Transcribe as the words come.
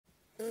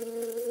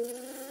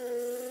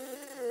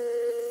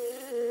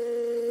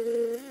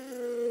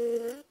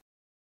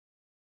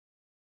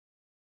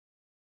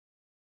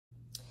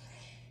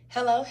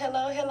Hello,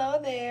 hello, hello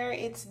there.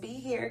 It's B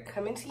here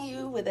coming to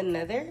you with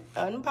another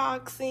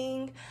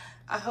unboxing.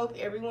 I hope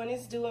everyone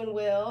is doing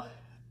well.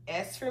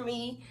 As for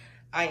me,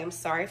 I am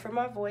sorry for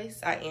my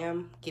voice. I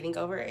am getting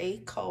over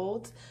a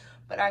cold,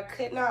 but I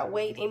could not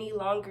wait any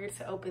longer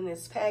to open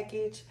this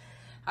package.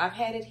 I've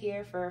had it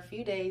here for a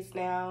few days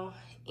now,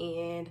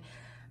 and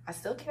I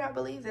still cannot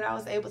believe that I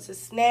was able to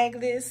snag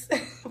this.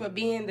 But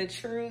being the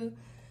true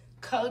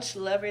Coach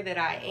lover that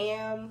I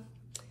am,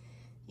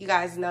 you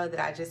guys know that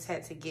I just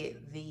had to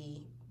get the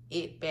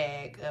it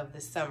bag of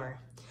the summer.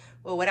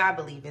 Well, what I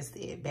believe is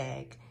the it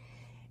bag.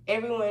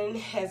 Everyone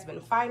has been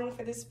fighting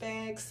for this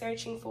bag,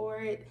 searching for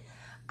it.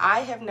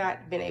 I have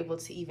not been able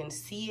to even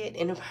see it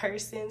in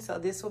person, so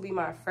this will be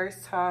my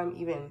first time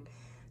even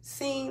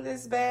seeing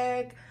this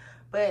bag.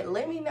 But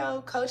let me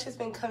know, Coach has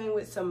been coming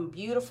with some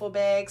beautiful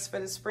bags for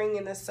the spring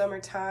and the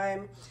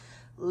summertime.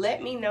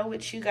 Let me know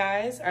what you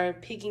guys are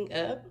picking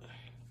up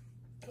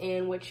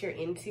and what you're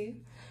into.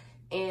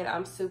 And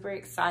I'm super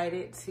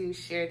excited to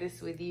share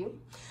this with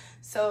you.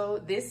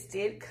 So this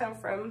did come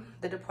from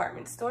the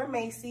department store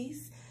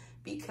Macy's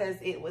because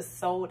it was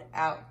sold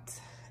out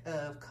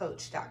of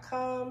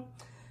Coach.com.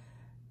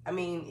 I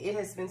mean, it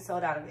has been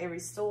sold out of every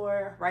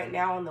store. Right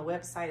now on the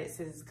website, it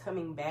says it's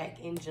coming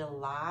back in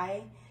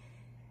July.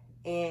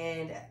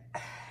 And,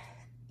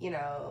 you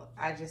know,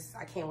 I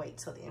can't wait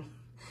till then.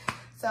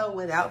 So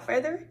without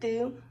further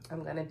ado,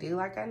 I'm gonna do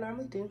like I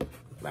normally do,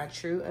 my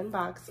true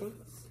unboxings.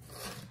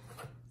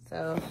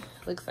 So,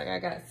 looks like I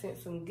got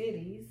sent some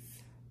goodies.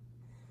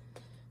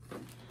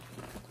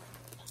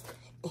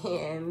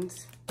 And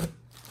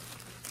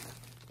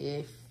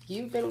if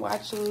you've been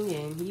watching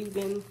and you've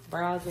been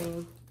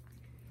browsing,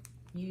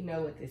 you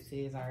know what this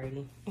is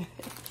already.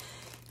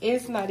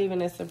 It's not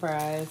even a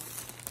surprise.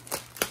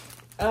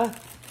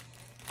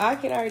 I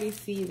can already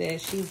see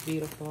that she's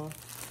beautiful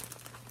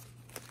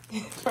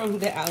from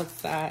the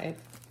outside.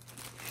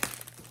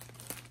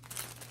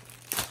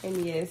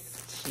 And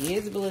yes, she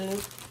is blue.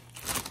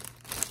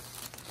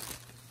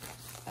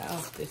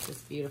 Oh, this is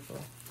beautiful.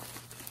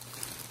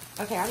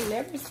 Okay, I've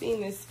never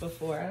seen this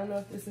before. I don't know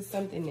if this is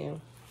something new,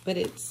 but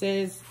it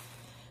says,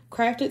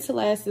 crafted to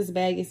last, this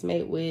bag is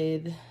made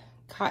with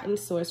cotton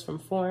sourced from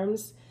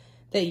farms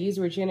that use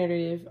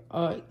regenerative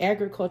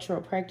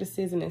agricultural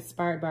practices and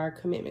inspired by our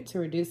commitment to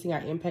reducing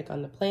our impact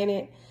on the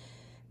planet.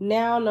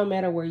 Now, no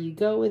matter where you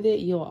go with it,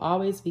 you'll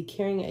always be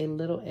carrying a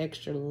little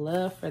extra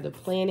love for the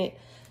planet.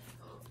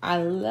 I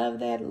love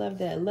that, love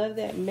that, love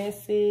that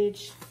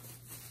message.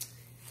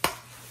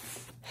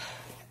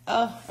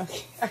 Oh,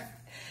 okay.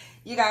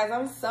 You guys,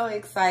 I'm so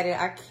excited.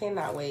 I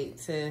cannot wait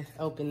to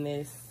open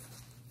this.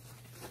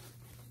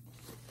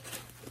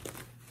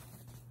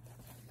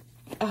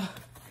 Oh.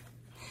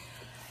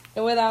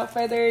 And without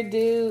further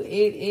ado,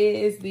 it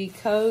is the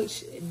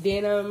Coach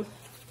Denim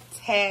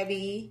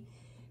Tabby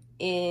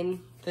in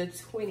the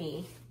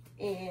 20.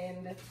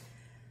 And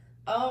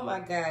oh my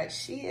God,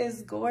 she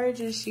is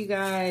gorgeous, you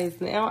guys.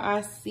 Now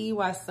I see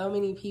why so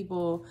many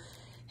people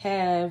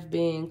have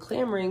been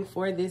clamoring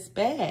for this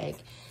bag.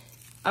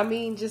 I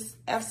mean, just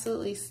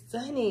absolutely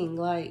stunning.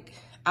 Like,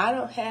 I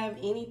don't have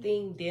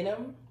anything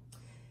denim.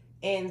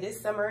 And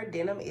this summer,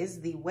 denim is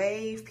the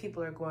wave.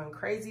 People are going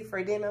crazy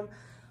for denim.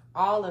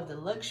 All of the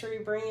luxury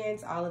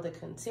brands, all of the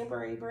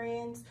contemporary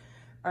brands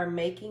are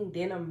making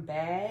denim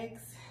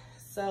bags.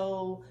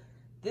 So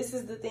this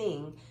is the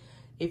thing.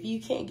 If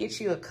you can't get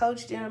you a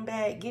Coach denim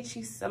bag, get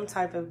you some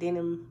type of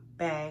denim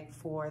bag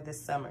for the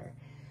summer.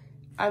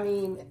 I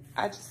mean,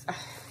 I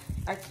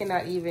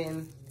cannot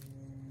even,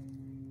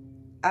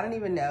 I don't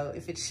even know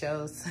if it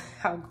shows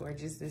how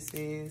gorgeous this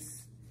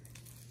is.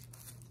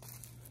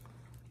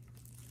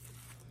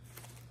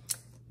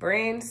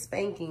 Brand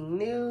spanking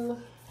new.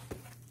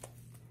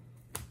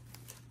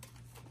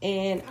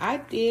 And I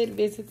did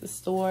visit the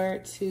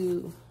store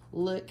to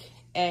look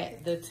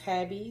at the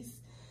tabbies,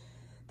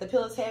 the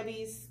pillow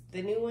tabbies,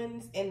 the new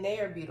ones, and they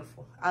are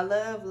beautiful. I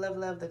love, love,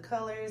 love the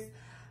colors.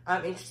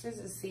 I'm interested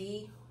to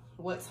see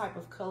what type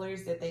of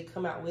colors that they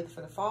come out with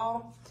for the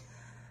fall.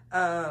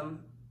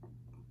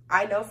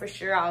 I know for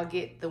sure I'll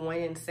get the one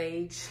in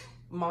sage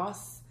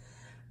moss.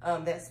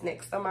 That's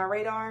next on my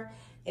radar.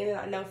 And then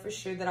I know for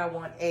sure that I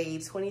want a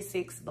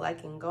 26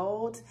 black and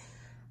gold.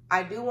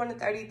 I do want a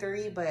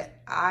 33, but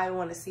I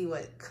want to see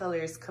what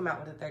colors come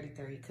out with a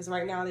 33. Because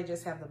right now they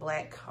just have the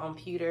black on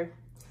pewter.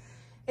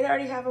 And I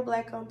already have a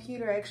black on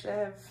pewter.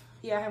 Actually,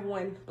 I have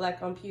one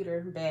black on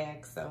pewter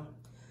bag. So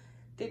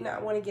did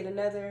not want to get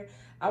another.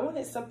 I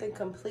wanted something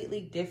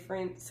completely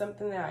different,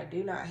 something that I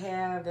do not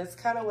have. That's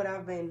kind of what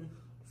I've been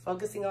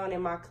focusing on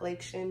in my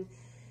collection,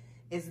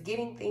 is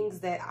getting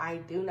things that I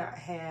do not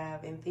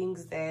have and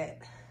things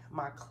that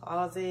my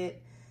closet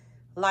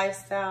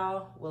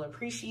lifestyle will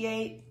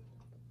appreciate.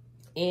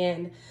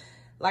 And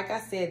like I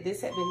said,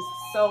 this had been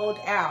sold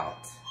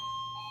out.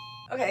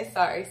 Okay,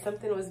 sorry,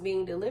 something was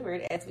being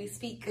delivered as we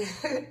speak.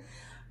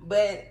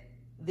 But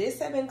This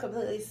has been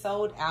completely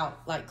sold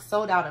out, like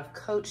sold out of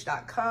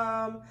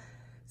Coach.com,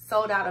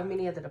 sold out of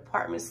many of the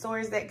department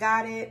stores that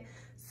got it.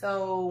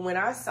 So when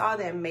I saw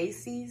that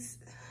Macy's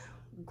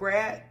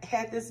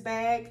had this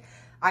bag,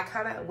 I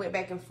kind of went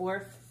back and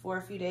forth for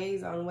a few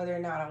days on whether or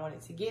not I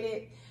wanted to get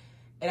it.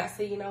 And I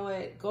said, you know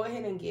what, go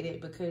ahead and get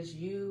it because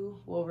you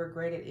will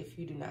regret it if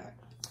you do not.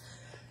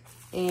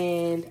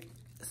 And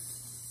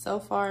so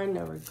far,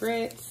 no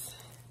regrets.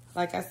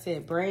 Like I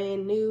said,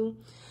 brand new.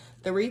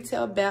 The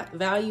retail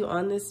value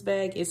on this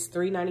bag is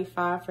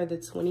 $3.95 for the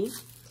 20.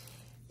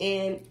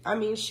 And I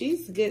mean,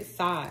 she's good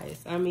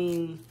size. I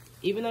mean,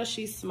 even though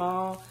she's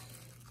small,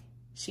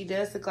 she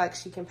does look like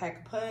she can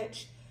pack a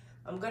punch.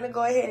 I'm gonna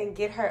go ahead and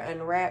get her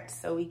unwrapped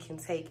so we can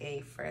take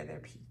a further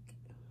peek.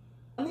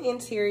 On the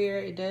interior,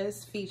 it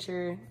does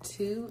feature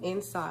 2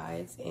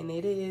 insides, and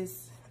it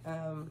is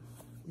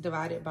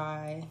divided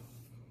by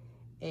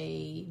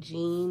a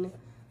jean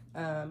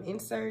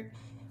insert,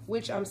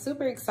 which I'm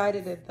super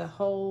excited that the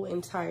whole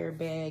entire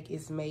bag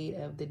is made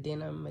of the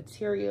denim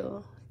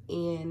material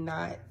and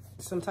not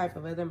some type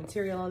of other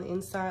material on the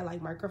inside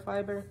like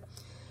microfiber.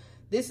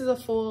 This is a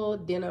full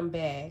denim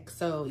bag,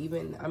 so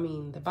even, I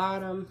mean, the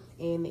bottom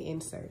and the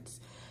inserts.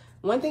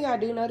 One thing I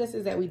do notice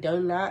is that we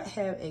do not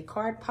have a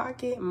card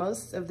pocket.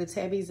 Most of the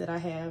tabbies that I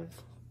have,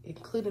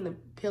 including the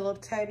pillow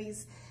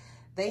tabbies,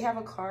 they have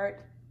a card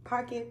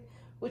pocket,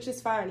 which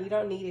is fine. You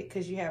don't need it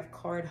because you have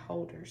card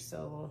holders,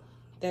 so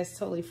that's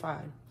totally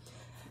fine.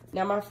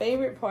 Now, my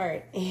favorite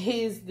part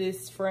is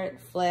this front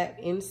flap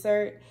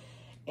insert.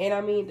 And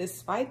I mean,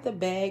 despite the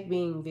bag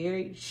being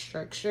very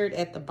structured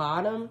at the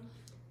bottom,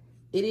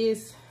 it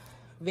is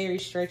very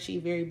stretchy,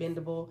 very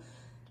bendable.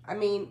 I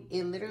mean,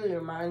 it literally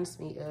reminds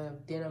me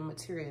of denim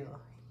material.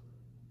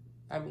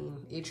 I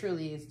mean, it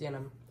truly is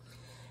denim.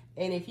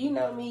 And if you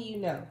know me, you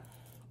know.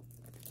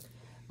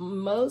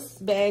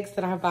 Most bags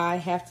that I buy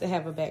have to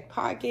have a back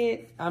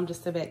pocket. I'm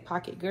just a back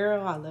pocket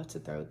girl. I love to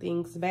throw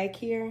things back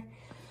here.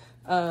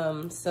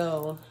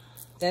 So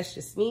that's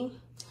just me.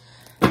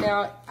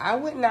 Now, I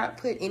would not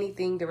put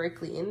anything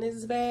directly in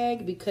this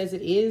bag because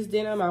it is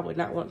denim. I would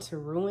not want to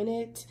ruin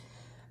it.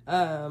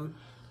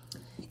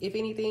 If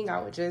anything,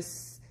 I would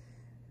just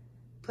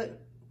put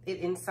it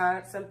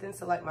inside something.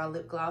 So like my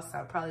lip gloss,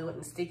 I probably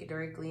wouldn't stick it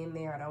directly in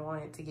there. I don't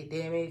want it to get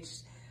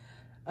damaged.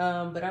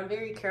 But I'm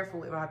very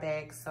careful with my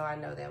bags, so I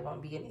know that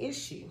won't be an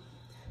issue.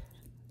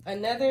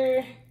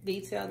 Another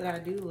detail that I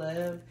do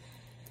love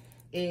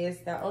is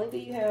not only do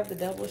you have the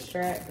double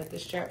strap, but the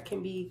strap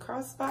can be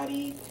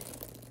crossbody.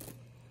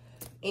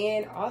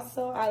 And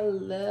also, I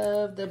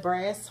love the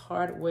brass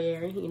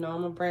hardware. You know,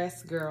 I'm a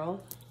brass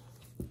girl.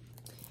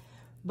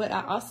 But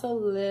I also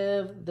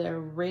love the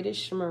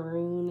reddish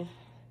maroon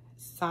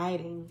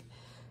siding.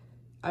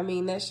 I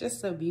mean, that's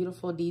just a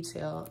beautiful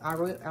detail.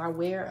 I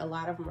wear a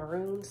lot of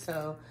maroon,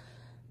 so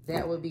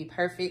that would be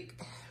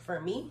perfect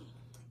for me.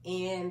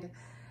 And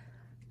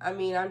I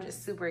mean, I'm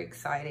just super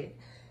excited.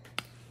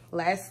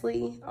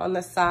 Lastly, on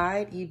the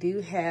side, you do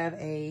have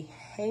a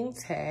hang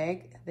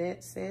tag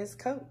that says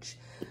Coach,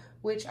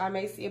 which I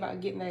may see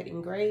about getting that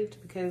engraved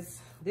because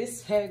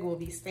this tag will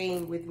be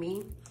staying with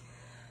me.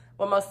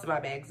 Well, most of my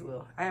bags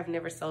will. I have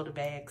never sold a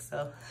bag,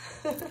 so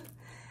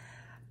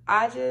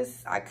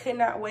I could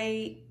not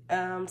wait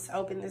to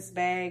open this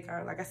bag.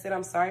 Like I said,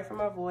 I'm sorry for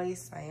my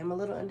voice. I am a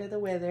little under the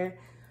weather,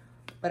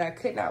 but I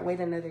could not wait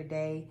another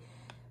day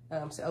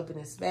to open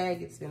this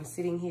bag. It's been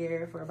sitting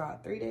here for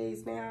about 3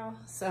 days now.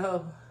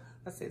 So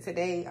I said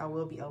today I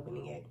will be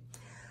opening it.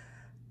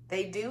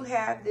 They do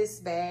have this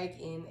bag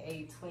in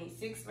a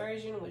 26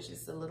 version, which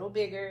is a little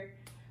bigger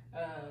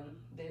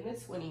than the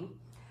 20.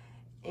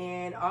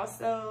 And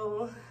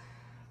also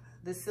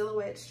the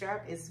silhouette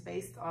strap is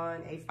based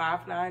on a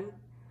 5'9"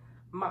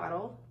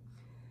 model.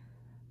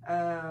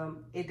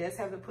 It does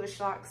have the push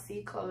lock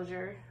C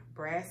closure,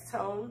 brass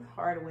tone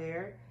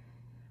hardware,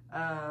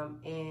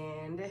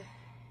 and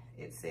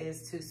it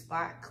says to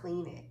spot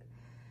clean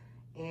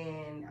it.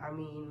 And I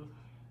mean,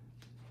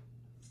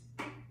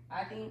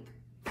 I think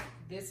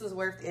this was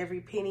worth every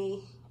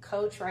penny.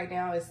 Coach right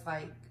now is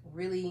like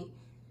really,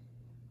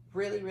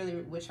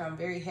 which I'm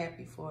very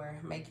happy for,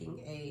 making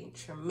a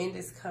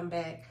tremendous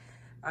comeback.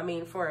 I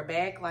mean, for a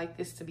bag like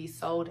this to be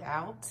sold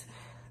out,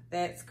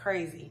 that's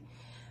crazy.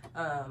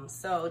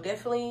 So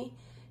definitely,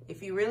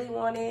 if you really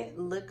want it,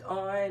 look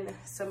on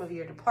some of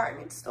your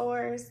department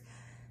stores.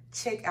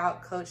 Check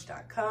out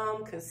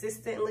Coach.com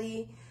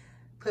consistently.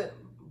 Put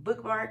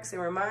bookmarks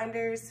and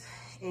reminders,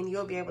 and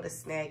you'll be able to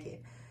snag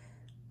it.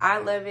 I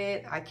love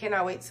it. I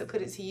cannot wait to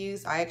put it to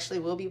use. I actually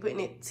will be putting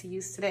it to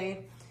use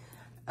today.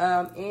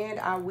 And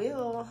I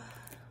will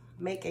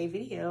make a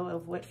video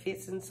of what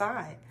fits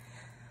inside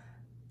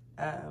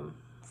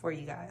for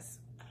you guys.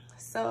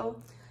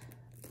 So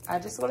I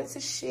just wanted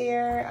to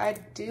share. I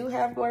do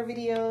have more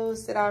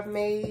videos that I've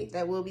made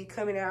that will be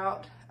coming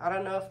out. I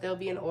don't know if they'll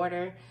be in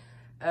order.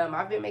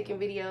 I've been making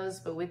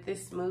videos, but with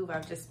this move,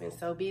 I've just been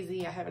so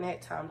busy. I haven't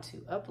had time to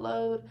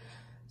upload.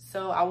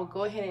 So I will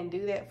go ahead and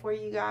do that for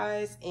you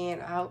guys.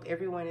 And I hope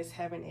everyone is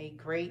having a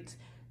great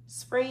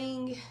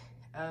spring.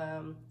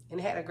 and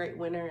had a great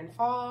winter and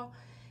fall.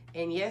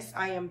 And yes,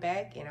 I am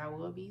back, and I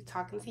will be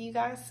talking to you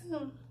guys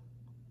soon.